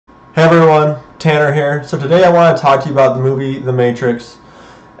Hey everyone, Tanner here. So today I want to talk to you about the movie The Matrix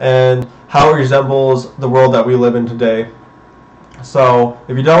and how it resembles the world that we live in today. So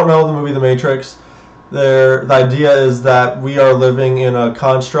if you don't know the movie The Matrix, the idea is that we are living in a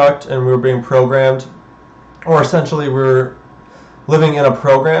construct and we're being programmed, or essentially we're living in a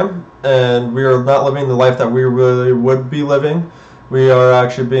program and we are not living the life that we really would be living. We are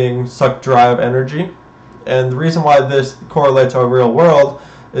actually being sucked dry of energy. And the reason why this correlates to our real world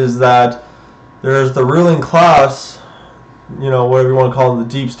is that there's the ruling class, whatever you want to call them,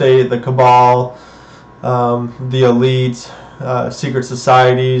 the deep state, the cabal, the elite, secret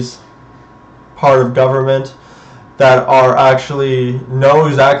societies, part of government, that are actually know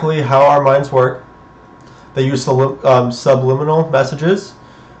exactly how our minds work. They use subliminal messages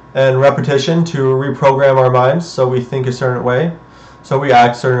and repetition to reprogram our minds so we think a certain way, so we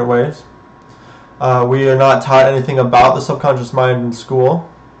act certain ways. We are not taught anything about the subconscious mind in school.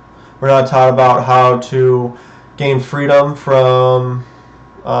 We're not taught about how to gain freedom from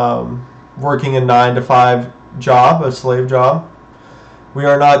working a 9-to-5 job, a slave job. We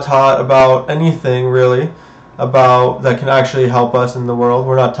are not taught about anything really about that can actually help us in the world.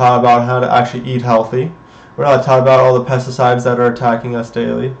 We're not taught about how to actually eat healthy. We're not taught about all the pesticides that are attacking us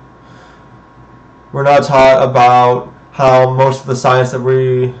daily. We're not taught about how most of the science that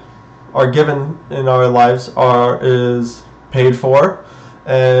we are given in our lives is paid for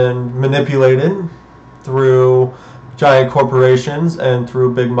and manipulated through giant corporations and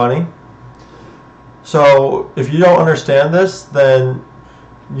through big money. So if you don't understand this, then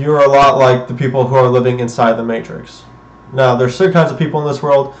you're a lot like the people who are living inside the Matrix. Now, there's certain kinds of people in this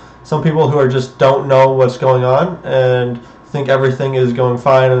world. Some people who just don't know what's going on and think everything is going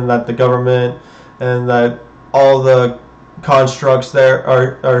fine and that the government and that all the constructs there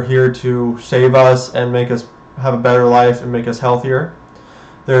are here to save us and make us have a better life and make us healthier.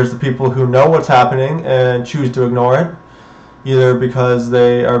 There's the people who know what's happening and choose to ignore it, either because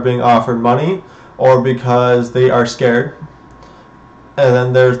they are being offered money or because they are scared. And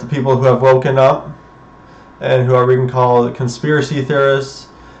then there's the people who have woken up and who are being called conspiracy theorists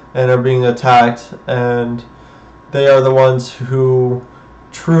and are being attacked, and they are the ones who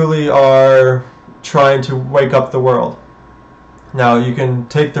truly are trying to wake up the world. Now, you can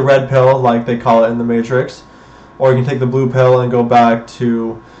take the red pill, like they call it in the Matrix, or you can take the blue pill and go back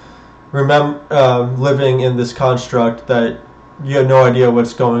to living in this construct that you have no idea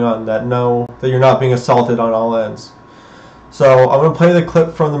what's going on, that you're not being assaulted on all ends. So I'm going to play the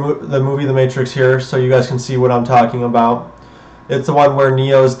clip from the movie The Matrix here so you guys can see what I'm talking about. It's the one where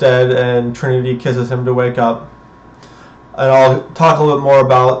Neo's dead and Trinity kisses him to wake up. And I'll talk a little bit more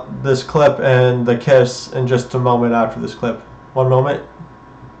about this clip and the kiss in just a moment after this clip. One moment.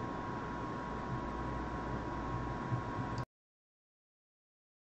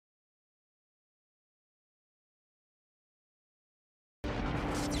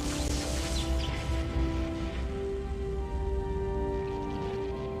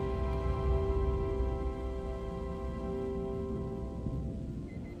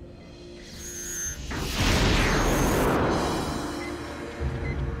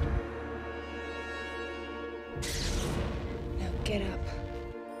 Get up.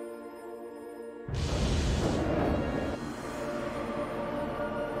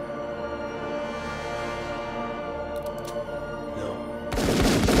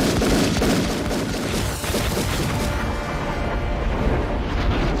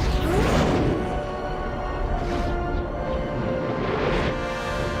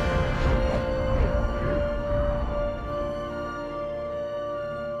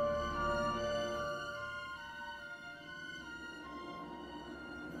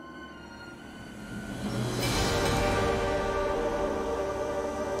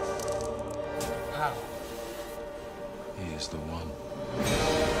 He is the one.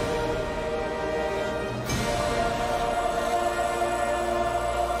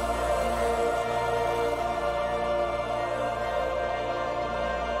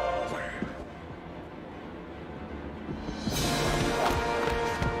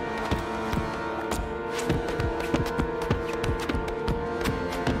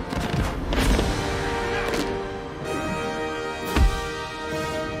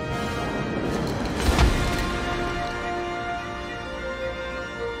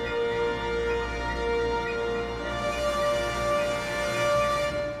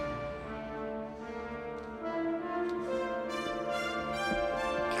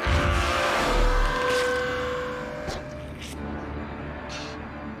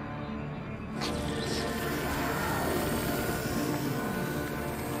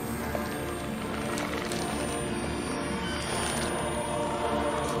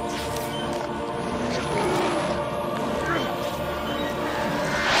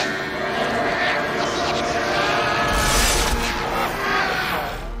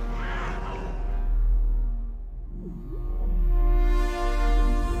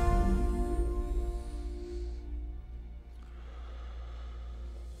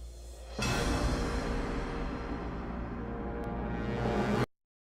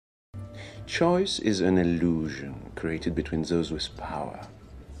 Choice is an illusion created between those with power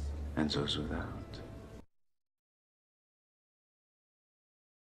and those without.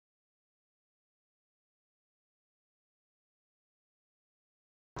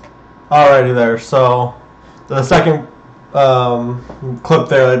 Alrighty there. So the second clip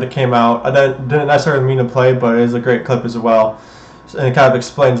there that came out, I didn't necessarily mean to play, but it is a great clip as well, and it kind of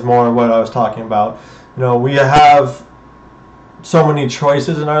explains more what I was talking about. You know, we have so many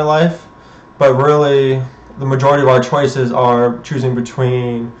choices in our life, but really the majority of our choices are choosing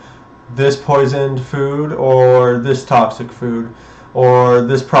between this poisoned food or this toxic food, or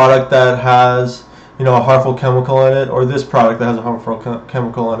this product that has, you know, a harmful chemical in it, or this product that has a harmful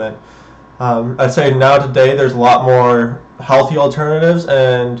chemical in it. I'd say now today there's a lot more healthy alternatives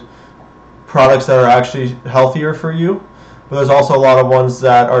and products that are actually healthier for you, but there's also a lot of ones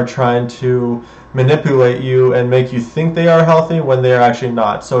that are trying to manipulate you and make you think they are healthy when they are actually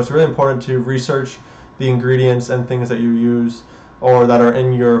not. So it's really important to research the ingredients and things that you use or that are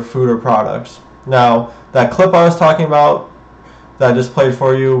in your food or products. Now, that clip I was talking about that I just played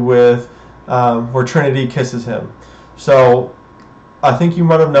for you with where Trinity kisses him. So I think you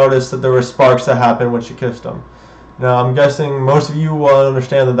might have noticed that there were sparks that happened when she kissed him. Now, I'm guessing most of you will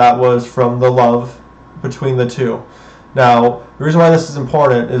understand that that was from the love between the two. Now, the reason why this is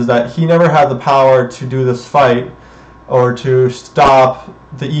important is that he never had the power to do this fight or to stop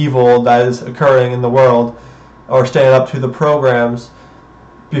the evil that is occurring in the world or stand up to the programs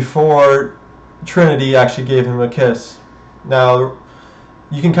before Trinity actually gave him a kiss. Now,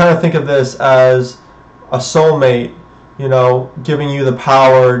 you can kind of think of this as a soulmate, you know, giving you the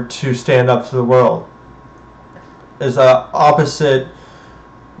power to stand up to the world. It's a opposite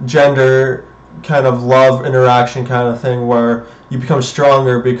gender kind of love interaction kind of thing where you become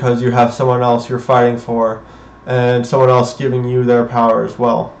stronger because you have someone else you're fighting for and someone else giving you their power as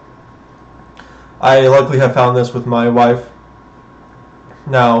well. I luckily have found this with my wife.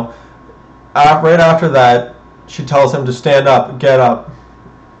 Now, right after that, she tells him to stand up, get up.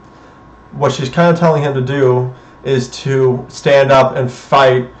 What she's kind of telling him to do is to stand up and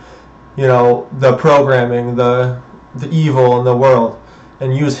fight, you know, the programming, the evil in the world,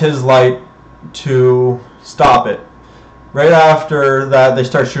 and use his light to stop it. Right after that, they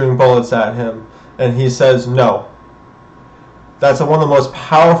start shooting bullets at him, and he says no. That's one of the most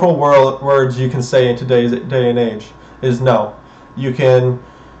powerful words you can say in today's day and age, is no. You can,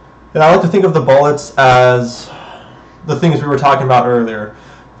 and I like to think of the bullets as the things we were talking about earlier.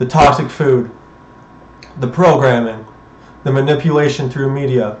 The toxic food, the programming, the manipulation through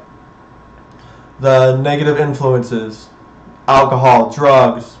media, the negative influences, alcohol,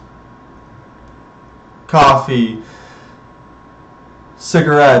 drugs, coffee,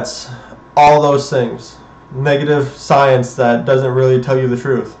 cigarettes, all those things. Negative science that doesn't really tell you the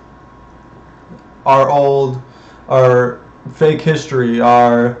truth. Our fake history,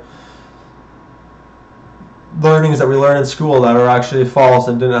 our learnings that we learn in school that are actually false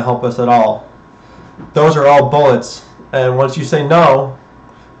and didn't help us at all. Those are all bullets. And once you say no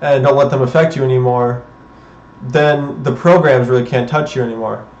and don't let them affect you anymore, then the programs really can't touch you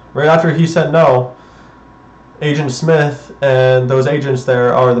anymore. Right after he said no, Agent Smith and those agents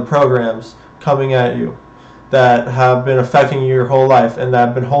there are the programs coming at you that have been affecting you your whole life and that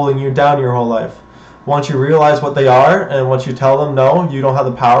have been holding you down your whole life. Once you realize what they are and once you tell them, no, you don't have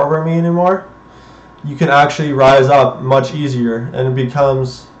the power over me anymore, you can actually rise up much easier, and it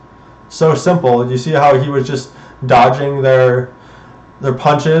becomes so simple. You see how he was just dodging their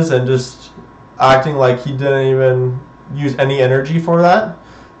punches and just acting like he didn't even use any energy for that?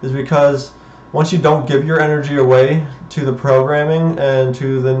 Is because once you don't give your energy away to the programming and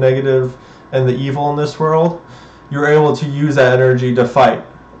to the negative and the evil in this world, you're able to use that energy to fight.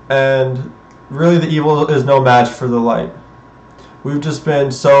 And really the evil is no match for the light. We've just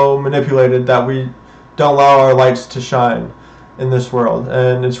been so manipulated that we don't allow our lights to shine in this world.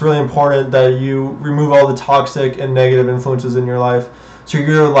 And it's really important that you remove all the toxic and negative influences in your life so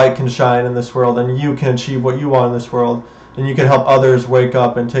your light can shine in this world and you can achieve what you want in this world and you can help others wake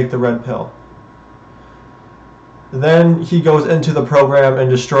up and take the red pill. Then he goes into the program and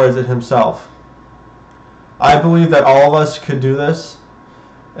destroys it himself. I believe that all of us could do this,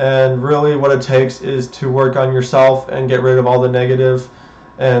 and really what it takes is to work on yourself and get rid of all the negative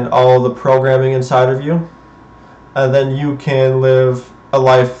and all the programming inside of you, and then you can live a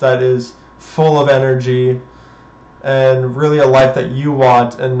life that is full of energy and really a life that you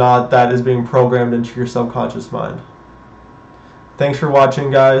want and not that is being programmed into your subconscious mind. Thanks for watching,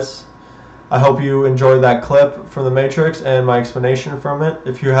 guys. I hope you enjoyed that clip from The Matrix and my explanation from it.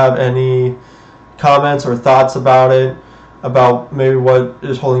 If you have any comments or thoughts about it, about maybe what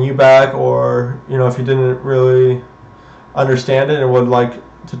is holding you back, or if you didn't really understand it and would like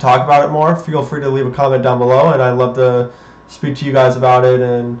to talk about it more, feel free to leave a comment down below, and I'd love to speak to you guys about it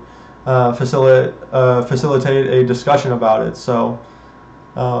and facilitate a discussion about it. So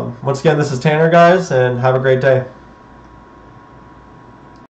once again, this is Tanner, guys, and have a great day.